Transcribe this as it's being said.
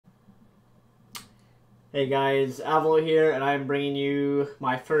Hey guys, Avilo here, and I'm bringing you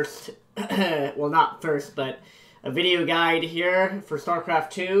my first, well not first, but a video guide here for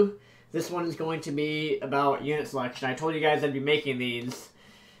Starcraft 2. This one is going to be about unit selection. I told you guys I'd be making these,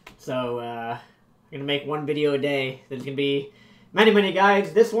 so I'm going to make one video a day. There's going to be many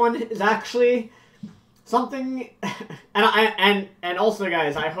guides. This one is actually something, and also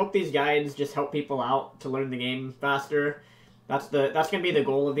guys, I hope these guides just help people out to learn the game faster. That's going to be the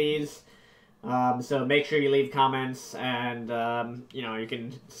goal of these. So make sure you leave comments, and you know, you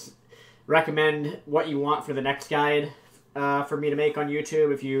can recommend what you want for the next guide for me to make on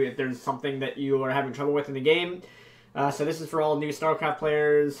YouTube if there's something that you are having trouble with in the game. So this is for all new StarCraft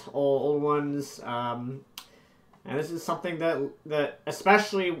players, all old ones, and this is something that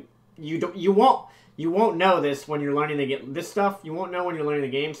especially you won't know this when you're learning this stuff. You won't know when you're learning the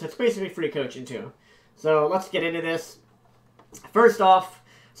game. So it's basically free coaching too. So let's get into this. First off.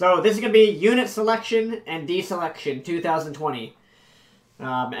 So this is going to be unit selection and deselection 2020.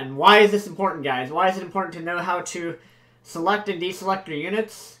 And why is this important, guys? Why is it important to know how to select and deselect your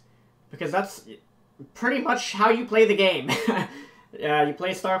units? Because that's pretty much how you play the game. You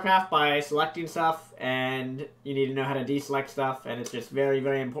play StarCraft by selecting stuff, and you need to know how to deselect stuff, and it's just very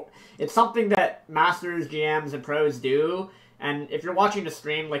important. It's something that masters, GMs, and pros do, and if you're watching a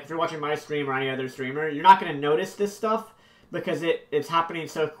stream, like if you're watching my stream or any other streamer, you're not going to notice this stuff, because it's happening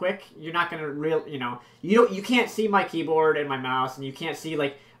so quick. You're not gonna you can't see my keyboard and my mouse, and you can't see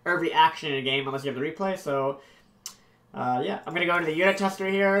like every action in a game unless you have the replay. So yeah, I'm gonna go into the unit tester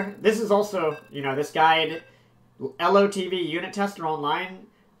here. This is also, you know, this guide, LOTV unit tester online,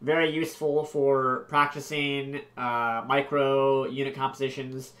 very useful for practicing micro unit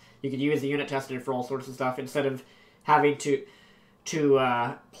compositions. You could use the unit tester for all sorts of stuff instead of having to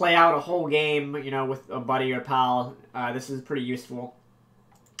play out a whole game, you know, with a buddy or pal. This is pretty useful.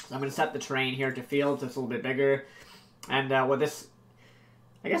 So I'm going to set the terrain here to fields. It's a little bit bigger. And with this,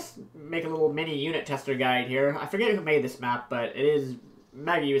 I guess, make a little mini unit tester guide here. I forget who made this map, but it is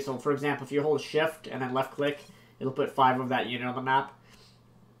mega useful. For example, if you hold shift and then left click, it'll put 5 of that unit on the map.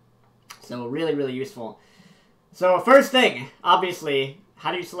 So really useful. So first thing, obviously,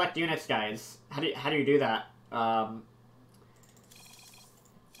 how do you select units, guys? How do you do that? How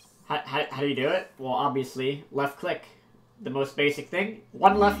do you do it? Well, obviously, left click. The most basic thing.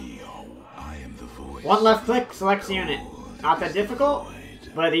 One left click selects the unit. Not that difficult,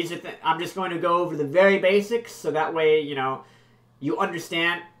 but these are I'm just going to go over the very basics, so that way, you know, you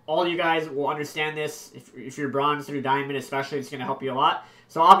understand. All you guys will understand this. If you're bronze through diamond especially, it's going to help you a lot.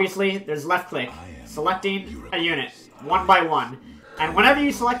 So obviously, there's left click. Selecting a unit, one by one. And whenever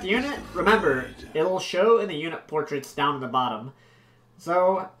you select a unit, remember, it'll show in the unit portraits down in the bottom.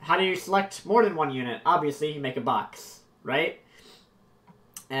 So, how do you select more than one unit? Obviously, you make a box, right?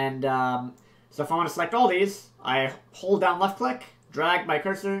 And, so if I want to select all these, I hold down left click, drag my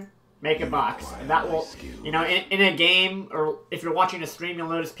cursor, make a box. And that will, you know, in a game, or if you're watching a stream, you'll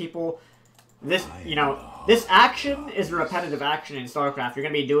notice people, this action is a repetitive action in StarCraft. You're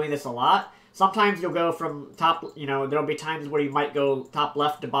going to be doing this a lot. Sometimes you'll go from top, you know, there'll be times where you might go top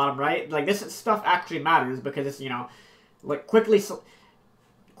left to bottom right. Like, this stuff actually matters, because it's, you know, like, quickly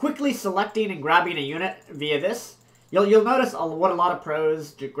selecting and grabbing a unit via this, you'll notice what a lot of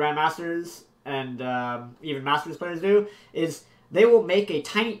pros, grandmasters, and even masters players do is they will make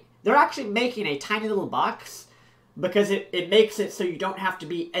they're actually making a tiny little box, because it makes it so you don't have to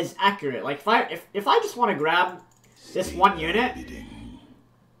be as accurate. Like if I just want to grab this one unit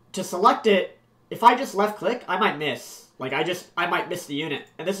to select it, if I just left click, I might miss. Like, I might miss the unit.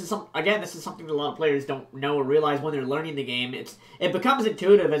 And this is something that a lot of players don't know or realize when they're learning the game. It becomes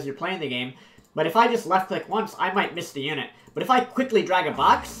intuitive as you're playing the game. But if I just left click once, I might miss the unit. But if I quickly drag a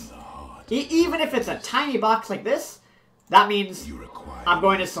box, even if it's a tiny box like this, that means I'm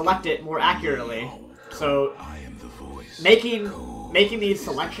going to select it more accurately. So making these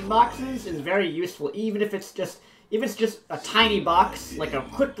selection boxes is very useful, even if it's just a tiny box, like a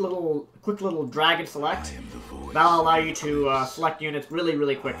quick little drag and select. That'll allow you to select units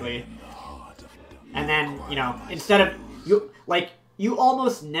really quickly. And then, you know, instead of you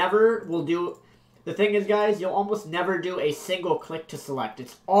almost never will do. The thing is, guys, you'll almost never do a single click to select.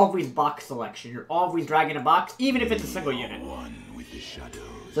 It's always box selection. You're always dragging a box, even if it's a single unit.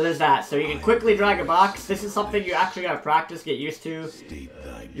 So there's that. So you can quickly drag a box. This is something you actually gotta practice, get used to.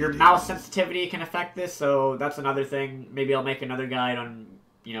 Your mouse sensitivity can affect this, so that's another thing. Maybe I'll make another guide on,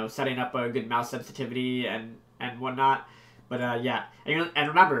 you know, setting up a good mouse sensitivity and whatnot. But yeah, and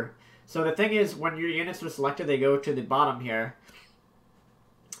remember, so the thing is, when your units are selected, they go to the bottom here.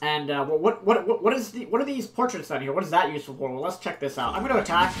 And what are these portraits down here? What is that useful for? Well, let's check this out. I'm going to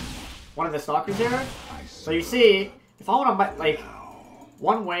attack one of the stalkers here. So you see, if I want to, like,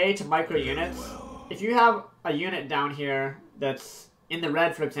 one way to micro units, if you have a unit down here that's in the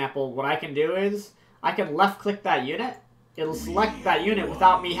red, for example, what I can do is I can left-click that unit. It'll select that unit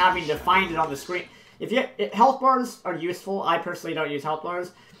without me having to find it on the screen. Health bars are useful. I personally don't use health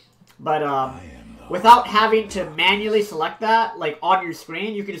bars, but without having to manually select that, like on your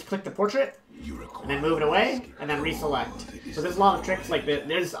screen, you can just click the portrait and then move it away and then reselect. So there's a lot of tricks like that.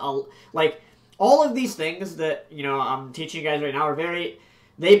 There's like all of these things that I'm teaching you guys right now are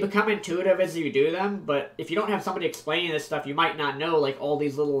they become intuitive as you do them. But if you don't have somebody explaining this stuff, you might not know like all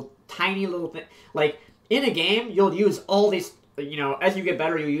these little tiny little things. Like in a game, you'll use all these. As you get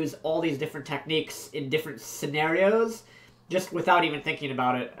better, you use all these different techniques in different scenarios, just without even thinking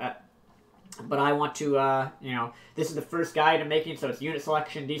about it. But I want to, this is the first guide I'm making, so it's unit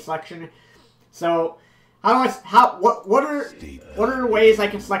selection, deselection. So, what are ways I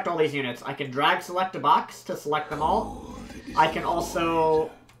can select all these units? I can drag select a box to select them all. I can also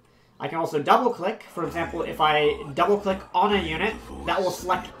double click. For example, if I double click on a unit, that will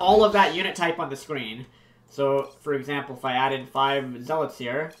select all of that unit type on the screen. So, for example, if I added 5 zealots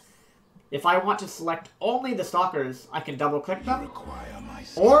here, if I want to select only the stalkers, I can double click them.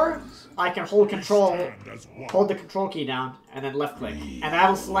 Or I can hold the control key down, and then left click. And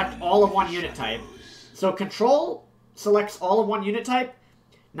that'll select all of one unit type. So control selects all of one unit type.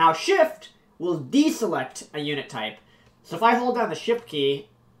 Now shift will deselect a unit type. So if I hold down the shift key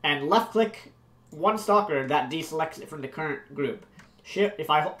and left click one stalker, that deselects it from the current group.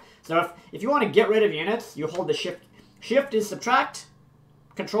 If you want to get rid of units, you hold the shift. Shift is subtract.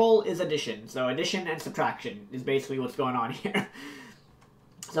 Control is addition. So addition and subtraction is basically what's going on here.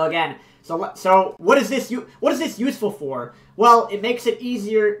 So again, so what is this useful for? Well, it makes it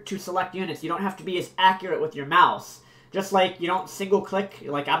easier to select units. You don't have to be as accurate with your mouse. Just like you don't single click.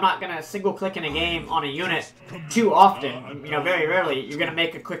 Like I'm not gonna single click in a game on a unit too often. Very rarely. You're gonna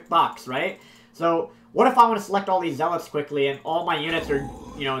make a quick box, right? So what if I want to select all these zealots quickly and all my units are,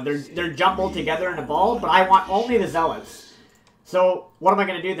 they're jumbled together in a ball, but I want only the zealots. So what am I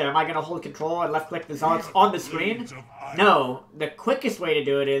going to do there? Am I going to hold control and left click the zealots on the screen? No. The quickest way to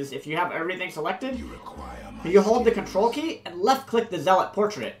do it is if you have everything selected, you hold the control key and left click the zealot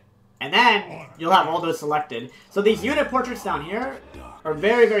portrait. And then you'll have all those selected. So these unit portraits down here are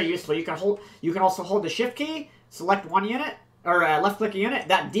very, very useful. You can also hold the shift key, select one unit, or left click a unit,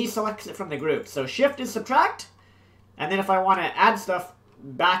 that deselects it from the group. So shift is subtract, and then if I want to add stuff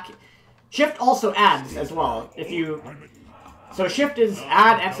back, shift also adds as well. So shift is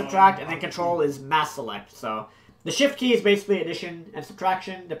add and subtract, and then control is mass select. So the shift key is basically addition and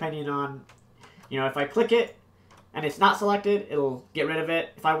subtraction, depending on, if I click it and it's not selected, it'll get rid of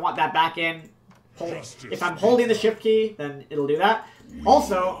it. If I want that back in, if I'm holding the shift key, then it'll do that.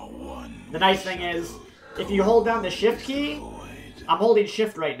 Also, the nice thing is, if you hold down the shift key, I'm holding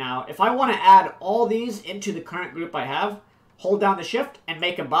shift right now. If I want to add all these into the current group I have, hold down the shift and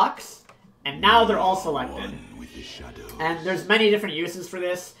make a box, and now they're all selected. And there's many different uses for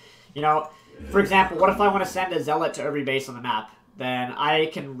this. For example, what if I want to send a zealot to every base on the map? Then I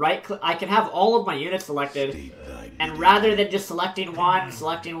can I can have all of my units selected, and rather than just selecting one,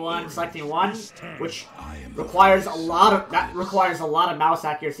 which requires a lot of mouse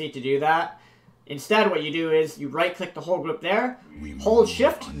accuracy to do that. Instead, what you do is you right-click the whole group there, hold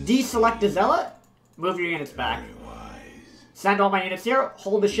shift, deselect the zealot, move your units back. Send all my units here,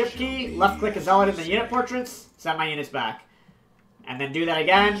 hold the shift key, left-click a zealot in the unit portraits, send my units back. And then do that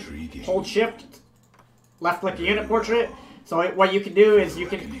again, hold shift, left-click a unit portrait. So what you can do is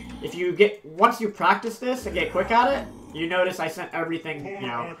once you practice this and get quick at it, you notice I sent everything,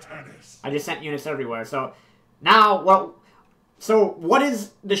 I just sent units everywhere. So now, what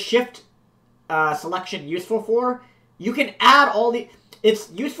is the shift selection useful for? You can add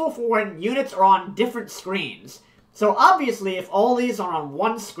it's useful for when units are on different screens. So obviously, if all these are on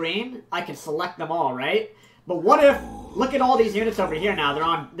one screen, I can select them all, right? But what if, look at all these units over here now,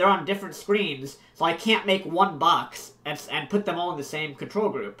 they're on different screens, so I can't make one box and put them all in the same control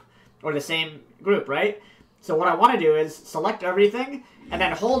group, or the same group, right? So what I want to do is select everything, and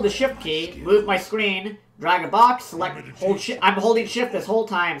then hold the shift key, move my screen, drag a box, hold shift. I'm holding shift this whole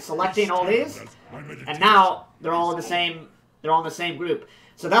time, selecting all these, and now they're all in the same group.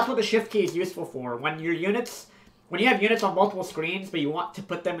 So that's what the shift key is useful for. When you have units on multiple screens, but you want to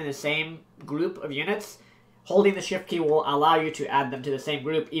put them in the same group of units, holding the shift key will allow you to add them to the same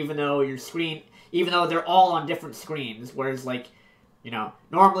group, even though they're all on different screens. Whereas,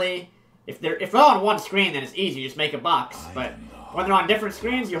 normally, if they're on one screen, then it's easy. You just make a box. But when they're on different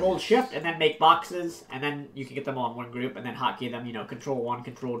screens, you hold shift and then make boxes, and then you can get them all in one group and then hotkey them. You know, control 1,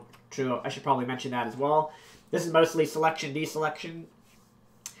 control 2. I should probably mention that as well. This is mostly selection, deselection.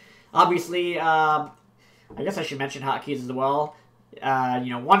 Obviously, I guess I should mention hotkeys as well. You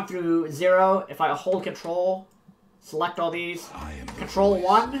know, 1 through 0. If I hold control, select all these. Control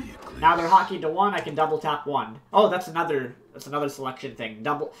 1. Now they're hotkeyed to 1. I can double tap 1. Oh, that's another selection thing.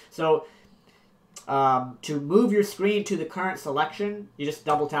 So to move your screen to the current selection, you just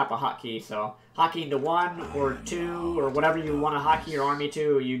double tap a hotkey. So hotkeying to 1 or 2 or whatever you want to hotkey your army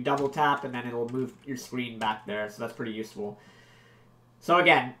to, you double tap and then it'll move your screen back there. So that's pretty useful. So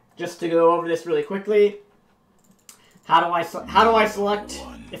again, just to go over this really quickly, how do I select?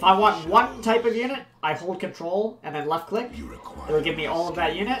 If I want one type of unit, I hold control and then left click. It'll give me all of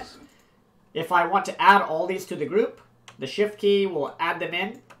that unit. If I want to add all these to the group, the shift key will add them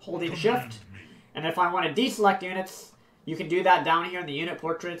in, holding shift. And if I want to deselect units, you can do that down here in the unit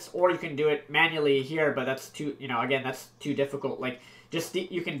portraits, or you can do it manually here, but that's too, you know, again, that's too difficult. Like, just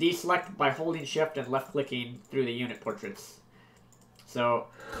you can deselect by holding shift and left clicking through the unit portraits. So,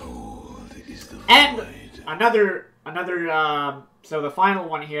 and so the final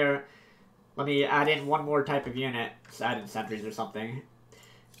one here, let me add in one more type of unit. Just add in sentries or something.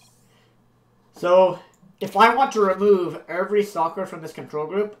 So, if I want to remove every stalker from this control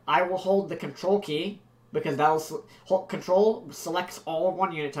group, I will hold the control key, because control selects all of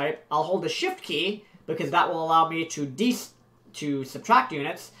one unit type. I'll hold the shift key, because that will allow me to subtract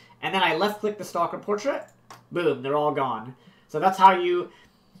units, and then I left click the stalker portrait. Boom, they're all gone. So that's how you,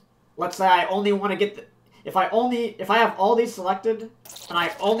 let's say I only want to get if I have all these selected, and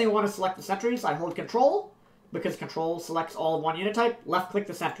I only want to select the sentries, I hold control, because control selects all of one unit type, left click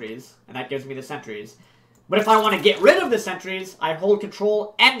the sentries, and that gives me the sentries. But if I want to get rid of the sentries, I hold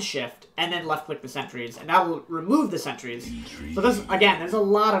control and shift, and then left click the sentries, and that will remove the sentries. So this, again, there's a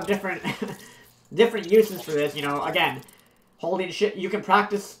lot of different different uses for this, you know. Again, holding shift, you can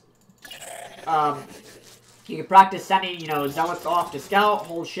practice sending, you know, zealots off to scout,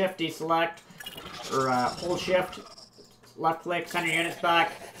 hold shift, deselect, or hold shift, left click, send your units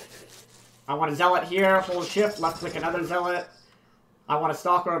back. I want a zealot here, hold shift, left click another zealot. I want a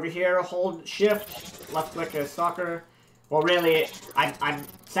stalker over here, hold shift, left click a stalker. Well, really, I'm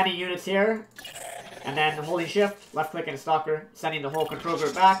sending units here, and then holding shift, left click and a stalker, sending the whole control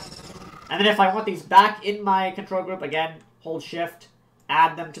group back. And then if I want these back in my control group, again, hold shift,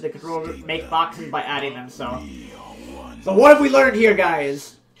 add them to the control group, make boxes by adding them. So what have we learned here,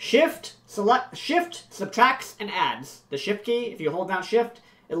 guys? Shift subtracts and adds. The shift key, if you hold down shift,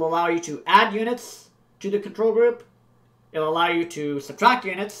 it'll allow you to add units to the control group. It'll allow you to subtract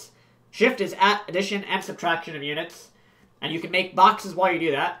units. Shift is addition and subtraction of units. And you can make boxes while you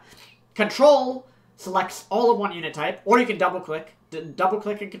do that. Control selects all of one unit type, or you can double click. Double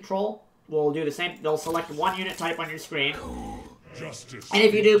click and control will do the same. They'll select one unit type on your screen. And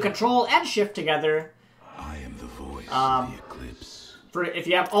if you do control and shift together, I am the voice of the eclipse. If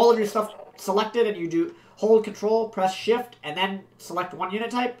you have all of your stuff selected and you do hold control, press shift, and then select one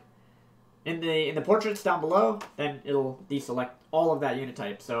unit type in the portraits down below, then it'll deselect all of that unit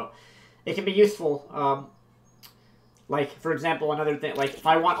type. So it can be useful. Like, for example, another thing, like if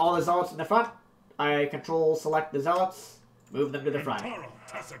I want all the zealots in the front, I control select the zealots, move them to the front.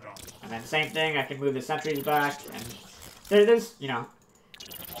 And then same thing, I can move the sentries back, and there's, you know,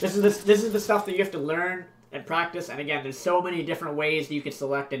 this is the stuff that you have to learn and practice. And again, there's so many different ways that you can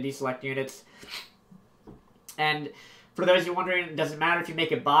select and deselect units. And for those of you wondering, it doesn't matter if you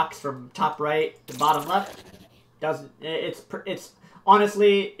make a box from top right to bottom left. It's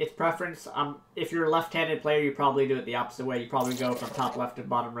honestly, it's preference. If you're a left-handed player, you probably do it the opposite way. You probably go from top left to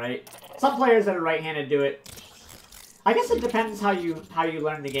bottom right. Some players that are right-handed do it. I guess it depends how you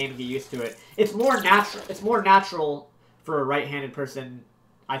learn the game and get used to it. It's more natural. It's more natural for a right-handed person,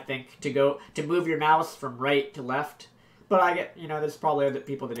 I think, to move your mouse from right to left. But I get, you know, there's probably other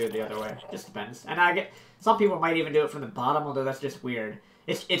people that do it the other way. Just depends. And I get some people might even do it from the bottom, although that's just weird.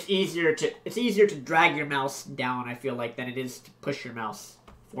 It's easier to drag your mouse down, I feel like, than it is to push your mouse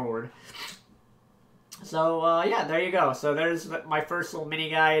forward. So yeah, there you go. So there's my first little mini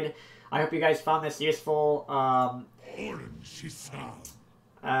guide. I hope you guys found this useful. I'm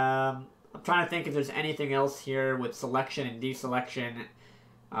trying to think if there's anything else here with selection and deselection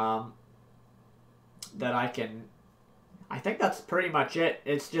that I can. I think that's pretty much it.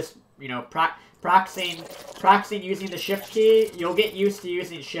 It's just, you know, practicing using the shift key. You'll get used to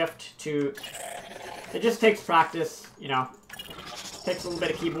using shift to. It just takes practice, you know. Takes a little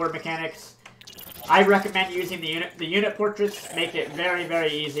bit of keyboard mechanics. I recommend using the unit portraits. Make it very,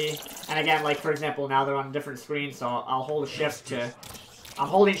 very easy. And again, like for example, now they're on different screens, so I'll hold shift to. I'm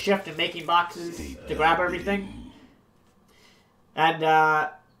holding shift and making boxes to grab everything. And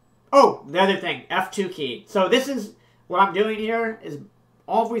oh, the other thing, F2 key. So this is what I'm doing here is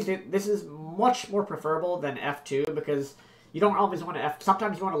always. This is much more preferable than F2 because you don't always want to F.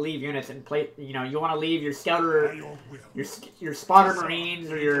 Sometimes you want to leave units and play. You know, you want to leave your scouter, your spotter marines,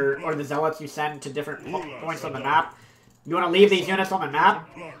 or the zealots you send to different points on the map. You want to leave these units on the map,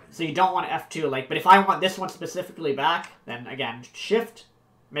 so you don't want to F2. Like, but if I want this one specifically back, then again, shift,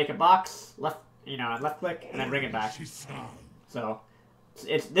 make a box, left click, and then bring it back. So,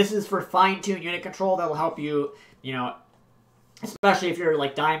 this is for fine-tuned unit control. That'll help you, you know. Especially if you're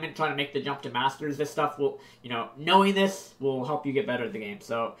like Diamond trying to make the jump to Masters, this stuff will, you know, knowing this will help you get better at the game.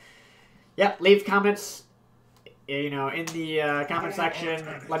 So, yeah, leave comments, you know, in the comment section.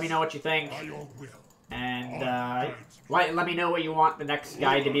 Let me know what you think, and let me know what you want the next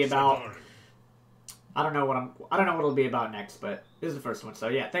guide to be about. I don't know what it'll be about next, but this is the first one. So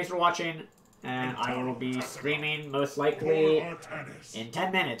yeah, thanks for watching, and I will be streaming most likely in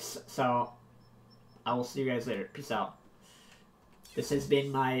 10 minutes. So I will see you guys later. Peace out. This has been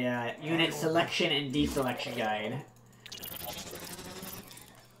my unit selection and deselection guide.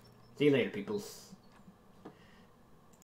 See you later, peoples.